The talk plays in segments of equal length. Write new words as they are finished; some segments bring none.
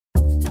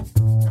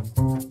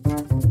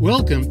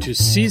Welcome to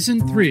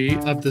Season 3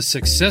 of The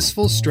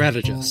Successful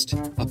Strategist,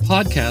 a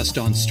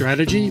podcast on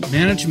strategy,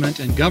 management,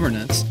 and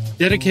governance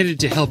dedicated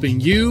to helping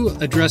you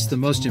address the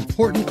most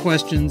important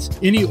questions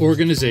any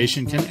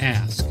organization can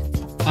ask.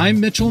 I'm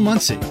Mitchell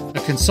Muncy,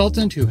 a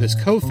consultant who has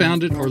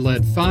co-founded or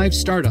led 5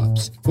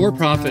 startups,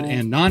 for-profit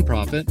and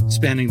nonprofit,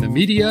 spanning the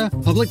media,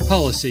 public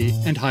policy,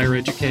 and higher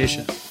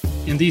education.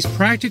 In these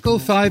practical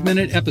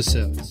 5-minute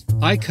episodes,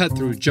 I cut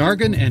through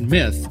jargon and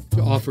myth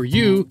to offer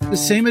you the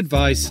same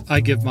advice I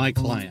give my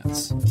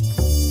clients.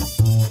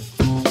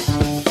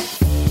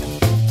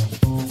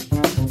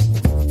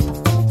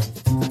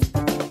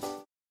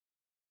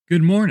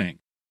 Good morning.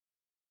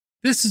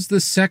 This is the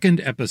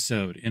second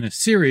episode in a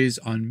series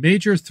on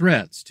major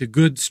threats to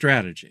good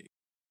strategy.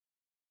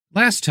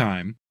 Last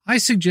time, I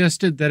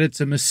suggested that it's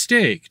a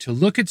mistake to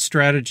look at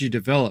strategy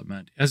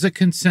development as a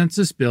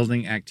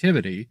consensus-building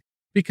activity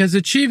because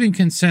achieving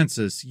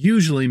consensus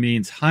usually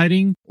means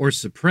hiding or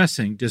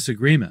suppressing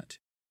disagreement.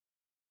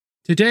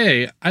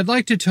 Today, I'd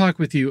like to talk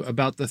with you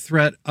about the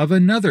threat of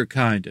another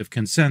kind of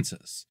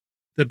consensus,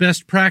 the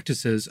best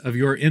practices of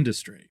your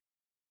industry.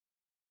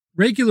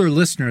 Regular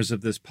listeners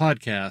of this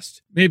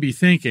podcast may be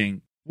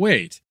thinking,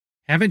 wait,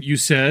 haven't you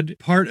said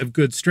part of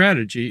good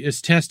strategy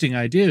is testing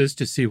ideas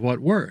to see what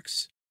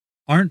works?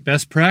 Aren't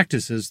best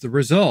practices the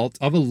result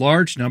of a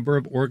large number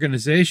of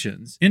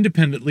organizations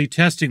independently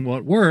testing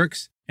what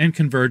works and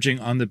converging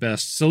on the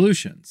best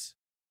solutions?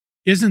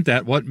 Isn't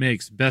that what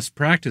makes best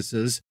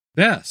practices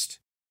best?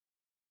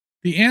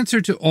 The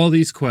answer to all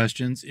these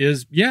questions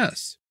is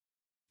yes.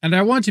 And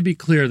I want to be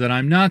clear that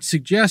I'm not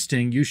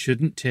suggesting you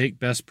shouldn't take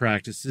best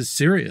practices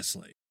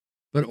seriously.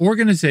 But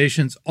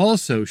organizations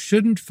also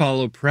shouldn't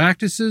follow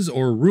practices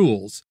or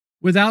rules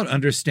without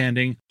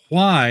understanding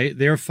why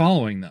they're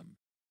following them.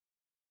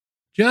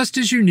 Just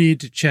as you need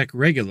to check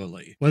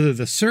regularly whether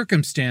the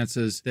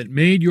circumstances that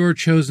made your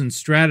chosen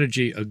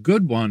strategy a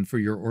good one for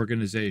your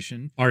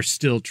organization are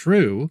still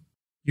true,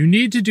 you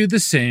need to do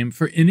the same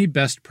for any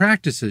best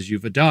practices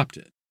you've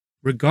adopted,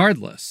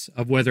 regardless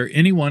of whether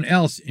anyone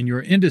else in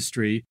your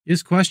industry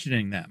is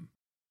questioning them.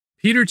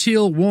 Peter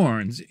Thiel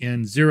warns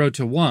in 0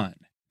 to 1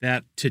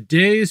 that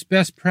today's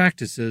best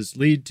practices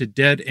lead to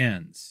dead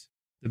ends.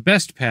 The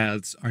best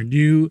paths are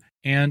new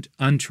and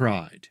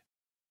untried.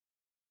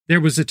 There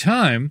was a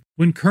time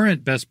when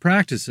current best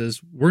practices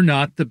were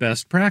not the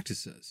best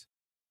practices.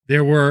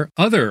 There were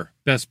other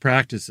best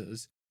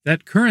practices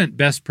that current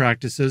best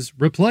practices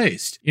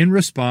replaced in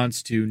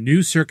response to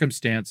new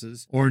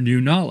circumstances or new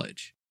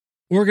knowledge.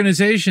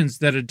 Organizations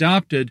that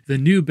adopted the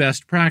new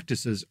best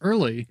practices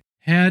early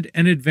had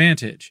an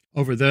advantage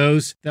over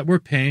those that were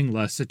paying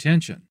less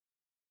attention.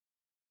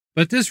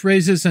 But this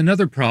raises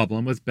another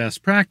problem with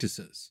best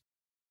practices.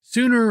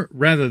 Sooner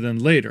rather than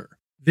later,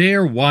 they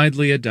are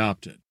widely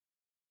adopted.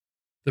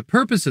 The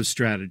purpose of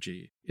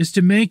strategy is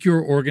to make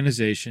your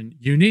organization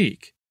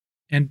unique,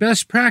 and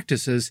best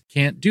practices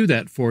can't do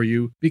that for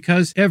you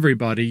because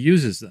everybody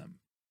uses them.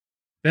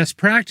 Best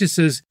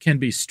practices can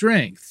be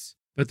strengths,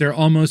 but they're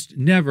almost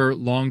never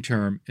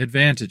long-term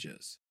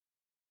advantages.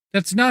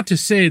 That's not to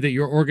say that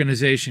your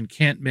organization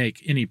can't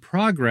make any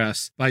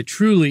progress by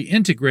truly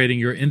integrating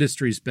your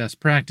industry's best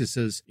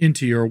practices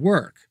into your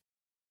work.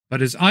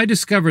 But as I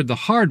discovered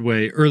the hard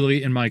way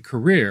early in my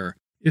career,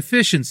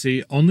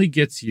 efficiency only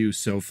gets you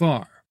so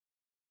far.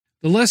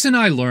 The lesson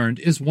I learned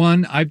is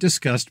one I've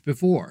discussed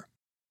before.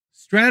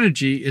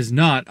 Strategy is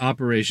not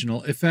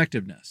operational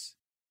effectiveness.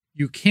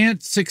 You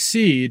can't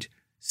succeed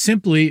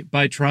simply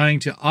by trying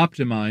to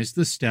optimize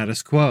the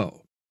status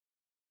quo.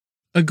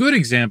 A good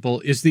example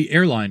is the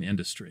airline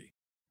industry,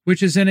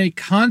 which is in a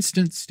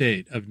constant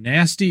state of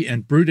nasty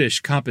and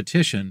brutish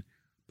competition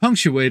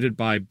punctuated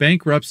by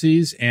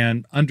bankruptcies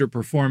and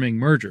underperforming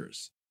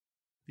mergers.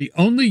 The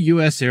only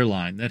U.S.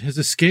 airline that has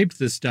escaped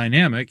this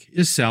dynamic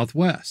is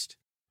Southwest,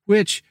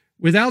 which,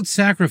 without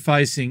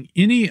sacrificing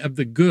any of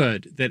the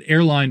good that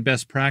airline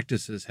best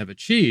practices have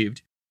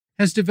achieved,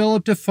 has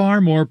developed a far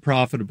more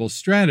profitable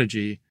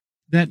strategy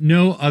that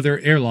no other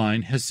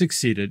airline has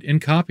succeeded in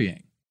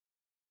copying.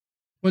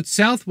 What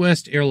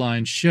Southwest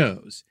Airlines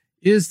shows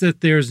is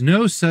that there's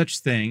no such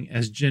thing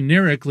as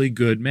generically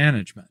good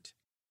management.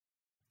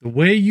 The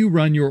way you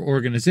run your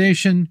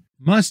organization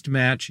must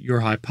match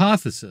your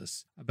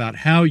hypothesis about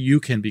how you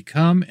can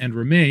become and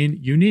remain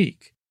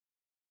unique.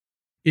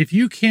 If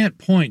you can't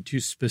point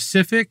to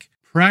specific,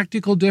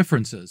 practical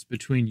differences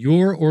between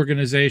your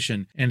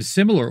organization and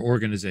similar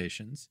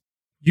organizations,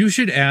 you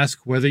should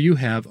ask whether you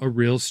have a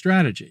real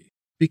strategy,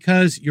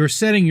 because you're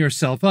setting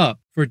yourself up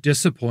for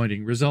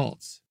disappointing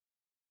results.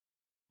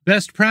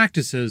 Best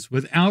practices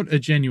without a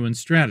genuine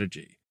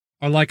strategy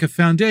are like a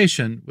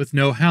foundation with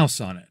no house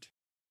on it.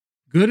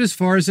 Good as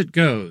far as it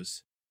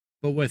goes,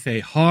 but with a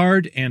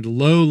hard and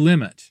low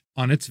limit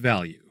on its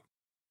value.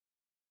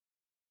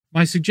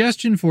 My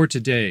suggestion for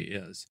today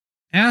is,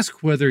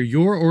 ask whether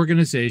your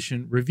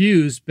organization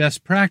reviews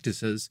best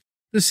practices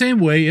the same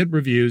way it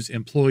reviews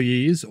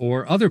employees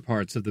or other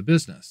parts of the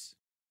business.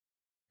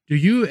 Do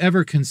you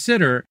ever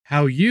consider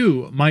how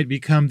you might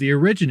become the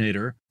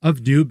originator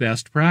of new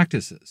best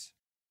practices?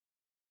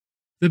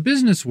 The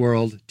business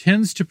world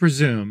tends to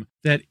presume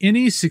that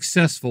any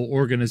successful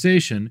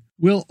organization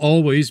will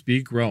always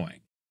be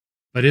growing.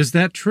 But is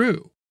that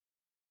true?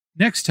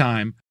 Next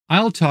time,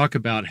 I'll talk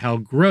about how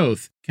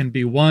growth can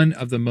be one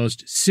of the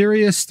most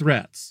serious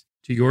threats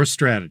to your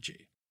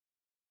strategy.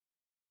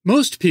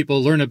 Most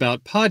people learn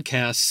about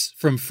podcasts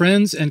from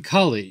friends and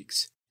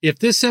colleagues. If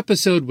this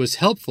episode was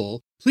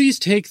helpful, please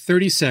take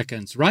 30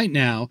 seconds right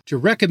now to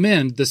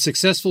recommend The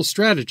Successful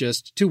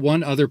Strategist to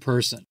one other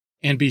person.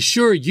 And be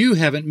sure you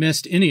haven't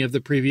missed any of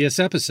the previous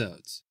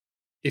episodes.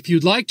 If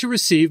you'd like to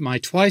receive my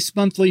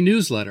twice-monthly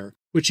newsletter,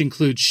 which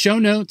includes show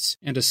notes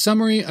and a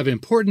summary of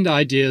important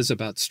ideas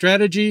about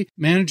strategy,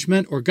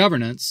 management, or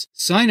governance,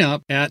 sign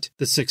up at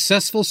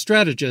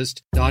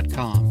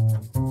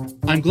thesuccessfulstrategist.com.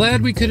 I'm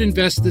glad we could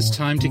invest this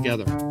time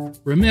together.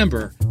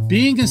 Remember,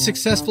 being a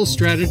successful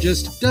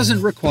strategist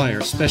doesn't require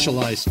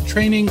specialized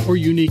training or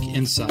unique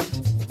insight,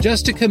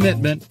 just a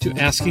commitment to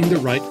asking the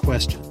right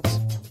questions.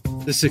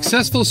 The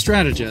Successful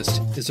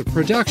Strategist is a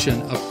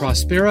production of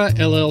Prospera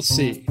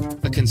LLC,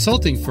 a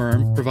consulting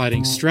firm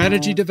providing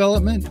strategy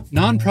development,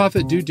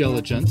 nonprofit due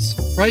diligence,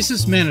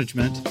 crisis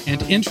management,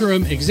 and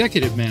interim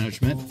executive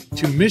management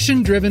to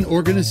mission-driven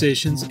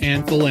organizations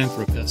and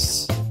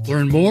philanthropists.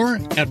 Learn more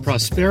at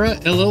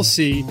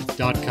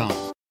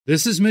prosperallc.com.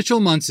 This is Mitchell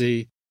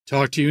Muncy.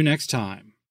 Talk to you next time.